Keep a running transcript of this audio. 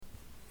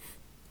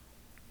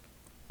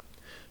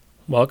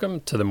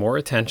Welcome to the More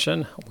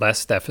Attention,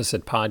 Less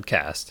Deficit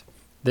podcast.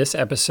 This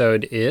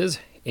episode is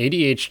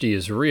ADHD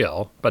is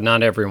real, but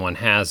not everyone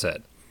has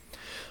it.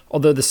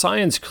 Although the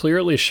science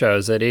clearly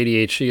shows that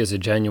ADHD is a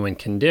genuine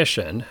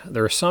condition,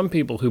 there are some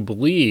people who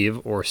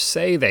believe or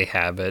say they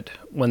have it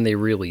when they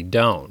really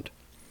don't.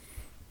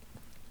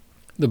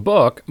 The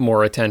book,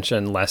 More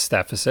Attention, Less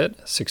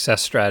Deficit,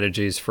 Success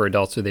Strategies for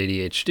Adults with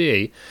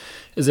ADHD,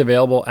 is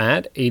available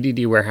at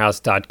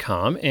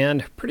addwarehouse.com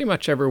and pretty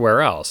much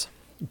everywhere else.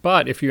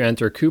 But if you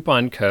enter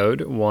coupon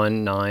code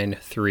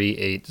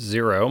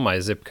 19380,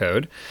 my zip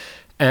code,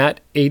 at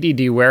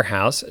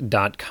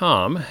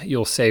addwarehouse.com,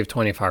 you'll save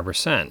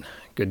 25%.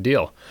 Good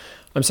deal.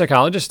 I'm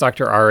psychologist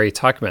Dr. R.A.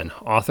 Tuckman,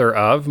 author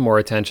of More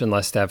Attention,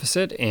 Less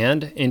Deficit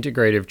and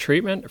Integrative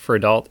Treatment for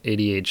Adult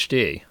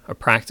ADHD, a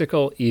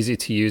practical,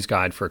 easy-to-use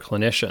guide for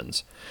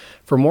clinicians.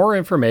 For more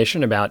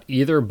information about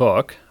either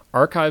book,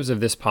 archives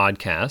of this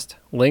podcast,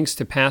 links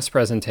to past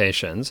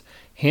presentations,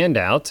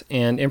 handouts,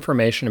 and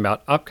information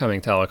about upcoming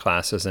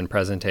teleclasses and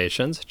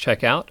presentations,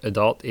 check out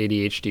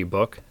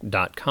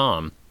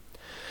adultadhdbook.com.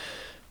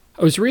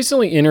 I was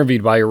recently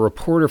interviewed by a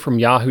reporter from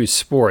Yahoo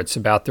Sports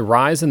about the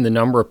rise in the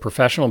number of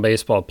professional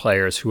baseball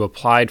players who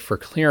applied for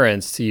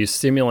clearance to use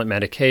stimulant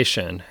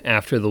medication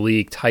after the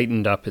league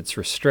tightened up its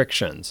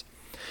restrictions.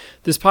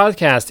 This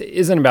podcast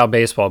isn't about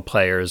baseball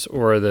players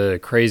or the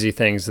crazy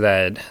things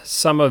that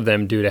some of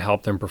them do to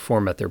help them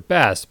perform at their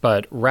best,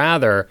 but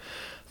rather,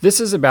 this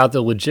is about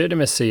the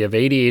legitimacy of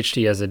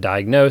ADHD as a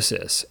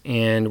diagnosis,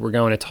 and we're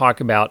going to talk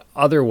about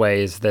other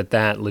ways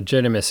that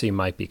legitimacy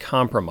might be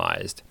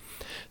compromised.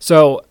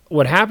 So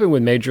what happened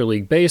with Major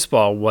League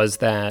Baseball was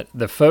that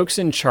the folks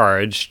in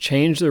charge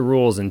changed the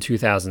rules in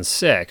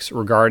 2006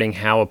 regarding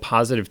how a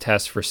positive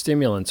test for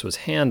stimulants was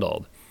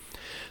handled.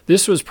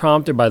 This was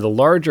prompted by the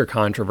larger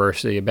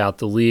controversy about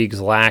the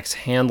league's lax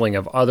handling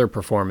of other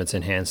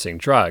performance-enhancing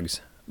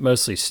drugs,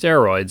 mostly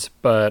steroids,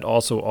 but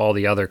also all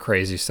the other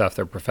crazy stuff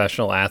that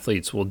professional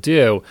athletes will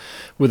do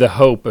with the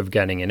hope of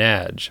getting an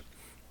edge.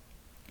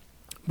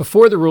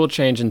 Before the rule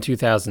change in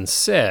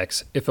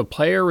 2006, if a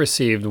player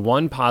received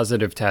one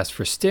positive test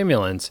for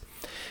stimulants,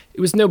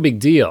 it was no big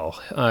deal.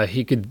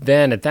 He could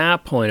then, at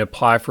that point,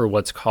 apply for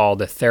what's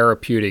called a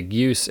therapeutic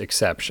use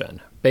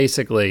exception.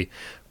 Basically,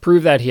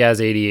 prove that he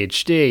has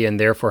ADHD and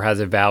therefore has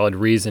a valid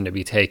reason to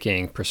be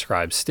taking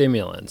prescribed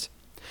stimulants.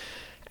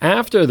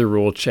 After the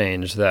rule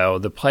change, though,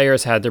 the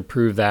players had to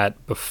prove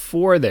that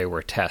before they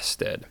were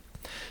tested.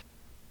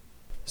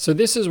 So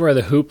this is where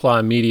the hoopla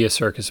and media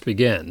circus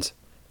begins.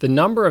 The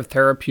number of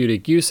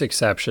therapeutic use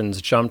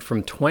exceptions jumped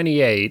from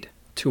 28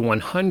 to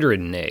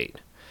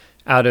 108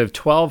 out of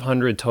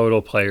 1,200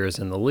 total players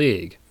in the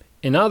league.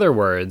 In other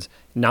words,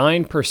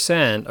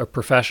 9% of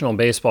professional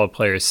baseball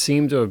players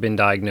seem to have been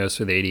diagnosed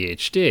with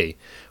ADHD,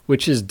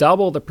 which is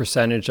double the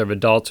percentage of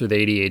adults with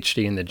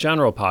ADHD in the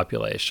general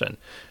population.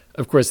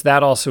 Of course,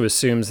 that also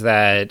assumes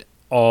that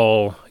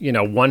all,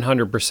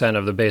 100%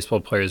 of the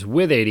baseball players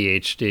with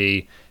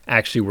ADHD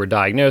actually were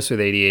diagnosed with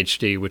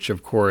ADHD, which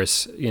of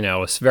course,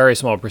 a very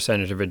small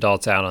percentage of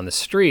adults out on the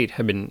street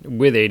have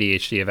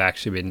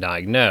actually been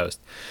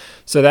diagnosed.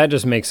 So that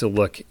just makes it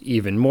look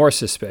even more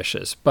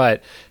suspicious.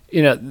 But,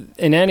 in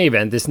any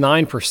event, this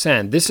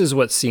 9%, this is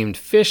what seemed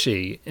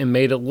fishy and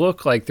made it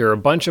look like there are a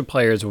bunch of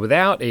players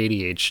without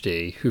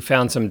ADHD who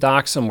found some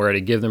doc somewhere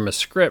to give them a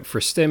script for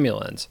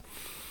stimulants.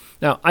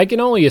 Now, I can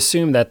only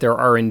assume that there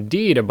are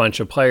indeed a bunch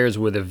of players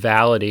with a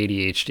valid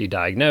ADHD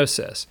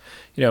diagnosis,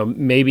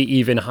 maybe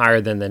even higher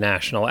than the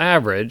national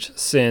average,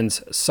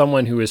 since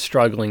someone who is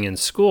struggling in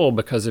school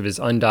because of his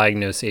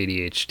undiagnosed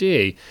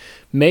ADHD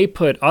may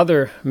put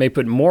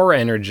more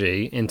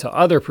energy into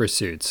other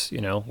pursuits,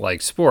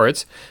 like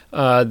sports,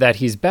 that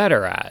he's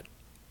better at.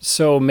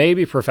 So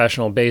maybe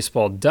professional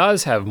baseball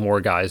does have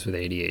more guys with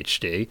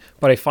ADHD,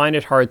 but I find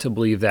it hard to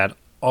believe that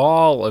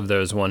all of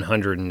those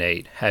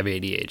 108 have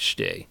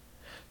ADHD.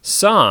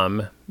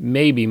 Some,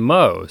 maybe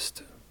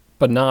most,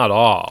 but not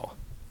all.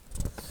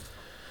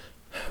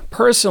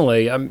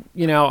 Personally, I'm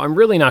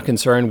really not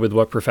concerned with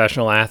what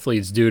professional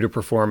athletes do to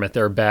perform at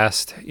their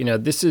best.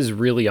 This is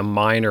really a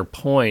minor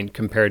point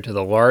compared to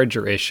the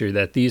larger issue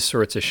that these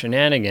sorts of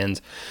shenanigans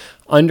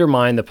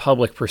undermine the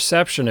public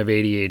perception of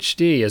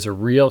ADHD as a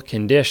real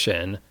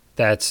condition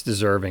that's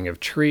deserving of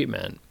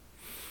treatment.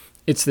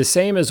 It's the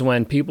same as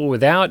when people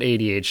without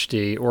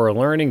ADHD or a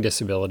learning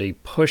disability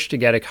push to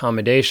get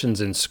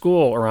accommodations in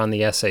school or on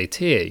the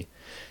SAT.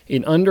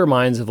 It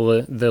undermines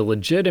the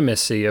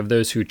legitimacy of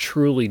those who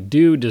truly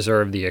do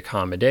deserve the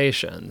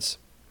accommodations.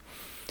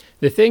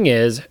 The thing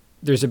is,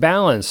 there's a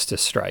balance to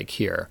strike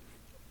here.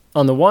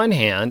 On the one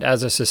hand,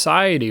 as a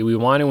society, we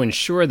want to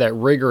ensure that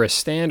rigorous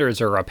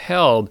standards are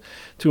upheld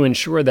to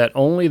ensure that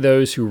only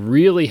those who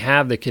really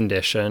have the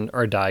condition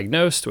are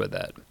diagnosed with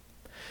it.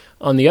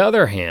 On the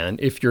other hand,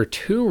 if you're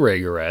too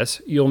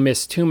rigorous, you'll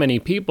miss too many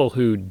people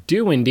who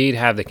do indeed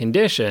have the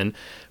condition,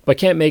 but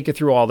can't make it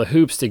through all the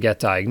hoops to get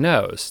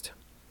diagnosed.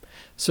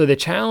 So the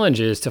challenge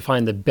is to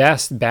find the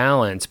best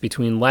balance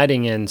between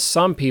letting in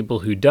some people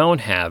who don't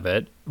have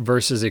it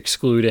versus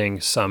excluding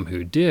some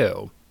who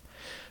do.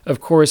 Of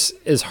course,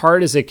 as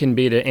hard as it can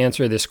be to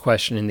answer this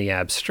question in the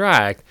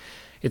abstract,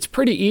 it's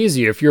pretty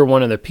easy if you're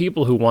one of the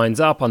people who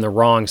winds up on the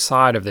wrong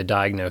side of the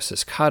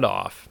diagnosis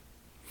cutoff.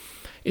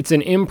 It's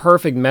an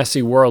imperfect,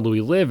 messy world we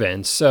live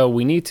in, so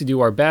we need to do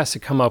our best to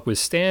come up with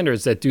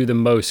standards that do the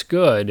most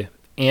good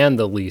and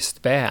the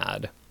least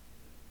bad.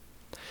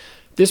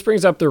 This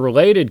brings up the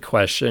related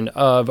question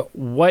of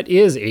what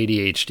is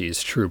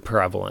ADHD's true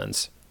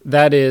prevalence?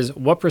 That is,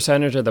 what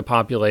percentage of the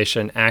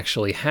population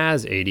actually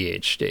has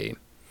ADHD?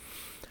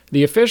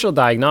 The official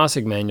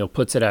diagnostic manual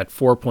puts it at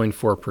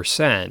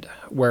 4.4%,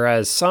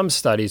 whereas some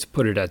studies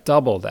put it at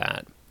double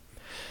that.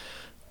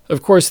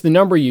 Of course, the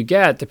number you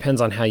get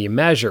depends on how you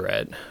measure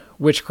it,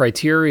 which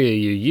criteria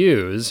you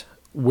use,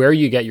 where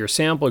you get your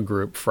sample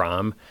group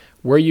from,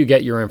 where you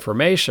get your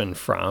information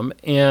from,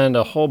 and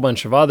a whole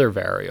bunch of other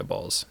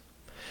variables.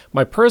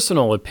 My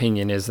personal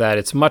opinion is that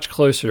it's much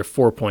closer to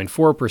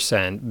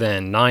 4.4%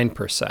 than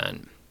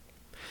 9%.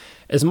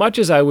 As much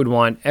as I would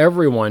want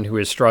everyone who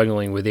is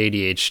struggling with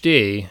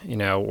ADHD,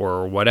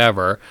 or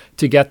whatever,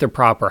 to get the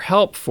proper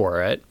help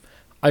for it,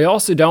 I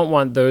also don't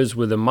want those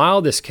with the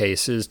mildest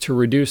cases to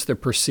reduce the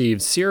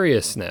perceived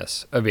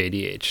seriousness of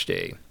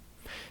ADHD.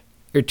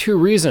 There are two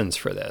reasons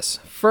for this.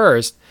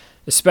 First,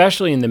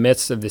 especially in the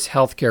midst of this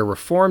healthcare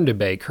reform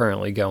debate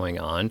currently going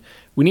on,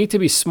 we need to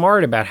be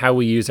smart about how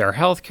we use our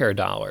healthcare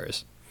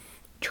dollars.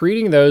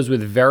 Treating those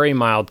with very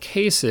mild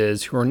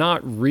cases who are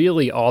not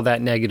really all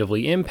that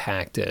negatively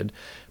impacted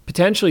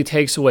potentially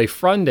takes away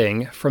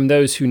funding from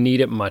those who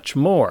need it much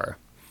more.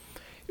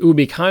 It would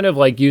be kind of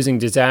like using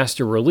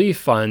disaster relief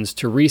funds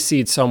to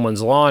reseed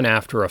someone's lawn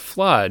after a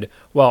flood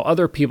while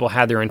other people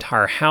had their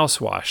entire house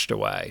washed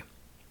away.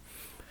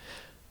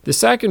 The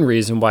second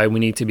reason why we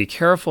need to be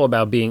careful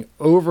about being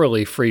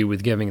overly free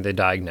with giving the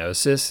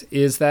diagnosis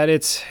is that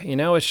it's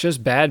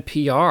just bad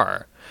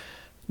PR.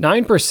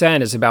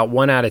 9% is about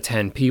 1 out of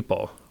 10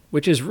 people,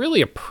 which is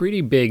really a pretty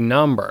big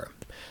number.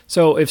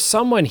 So if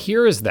someone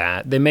hears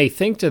that, they may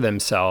think to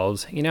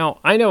themselves,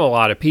 I know a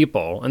lot of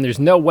people, and there's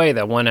no way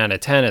that 1 out of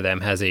 10 of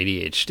them has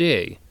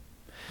ADHD.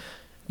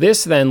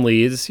 This then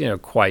leads,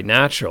 quite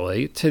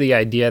naturally, to the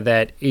idea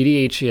that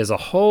ADHD as a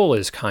whole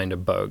is kind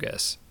of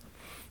bogus.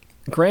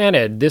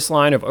 Granted, this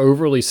line of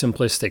overly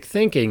simplistic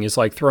thinking is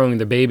like throwing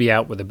the baby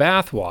out with the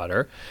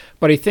bathwater,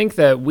 but I think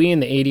that we in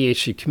the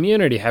ADHD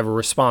community have a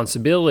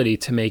responsibility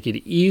to make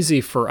it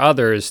easy for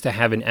others to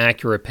have an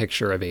accurate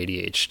picture of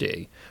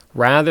ADHD,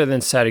 rather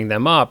than setting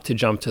them up to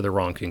jump to the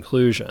wrong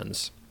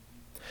conclusions.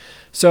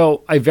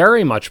 So I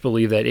very much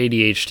believe that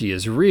ADHD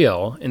is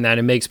real and that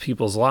it makes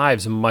people's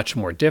lives much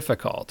more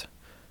difficult.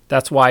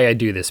 That's why I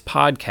do this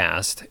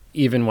podcast,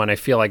 even when I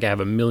feel like I have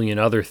a million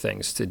other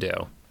things to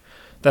do.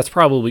 That's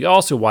probably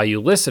also why you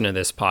listen to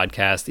this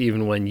podcast,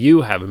 even when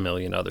you have a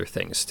million other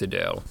things to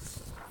do.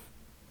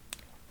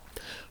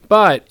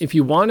 But if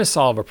you want to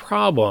solve a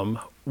problem,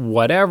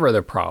 whatever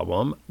the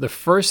problem, the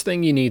first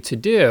thing you need to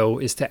do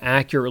is to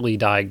accurately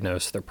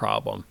diagnose the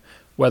problem.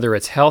 Whether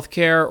it's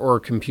healthcare or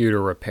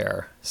computer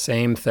repair,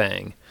 same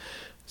thing.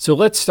 So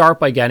let's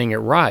start by getting it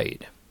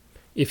right.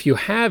 If you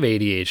have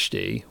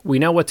ADHD, we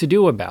know what to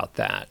do about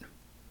that.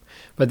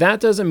 But that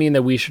doesn't mean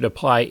that we should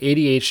apply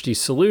ADHD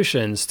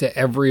solutions to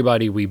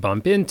everybody we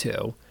bump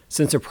into,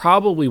 since it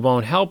probably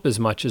won't help as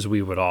much as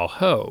we would all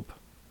hope.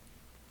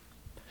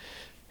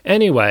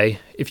 Anyway,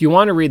 if you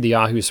want to read the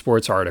Yahoo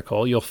Sports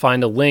article, you'll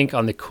find a link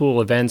on the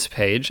cool events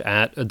page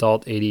at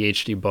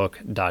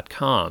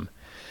adultadhdbook.com.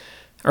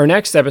 Our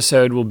next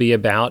episode will be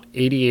about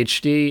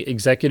ADHD,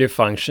 executive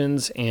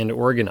functions, and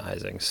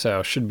organizing,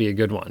 so should be a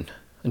good one.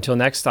 Until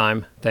next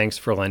time, thanks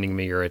for lending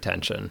me your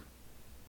attention.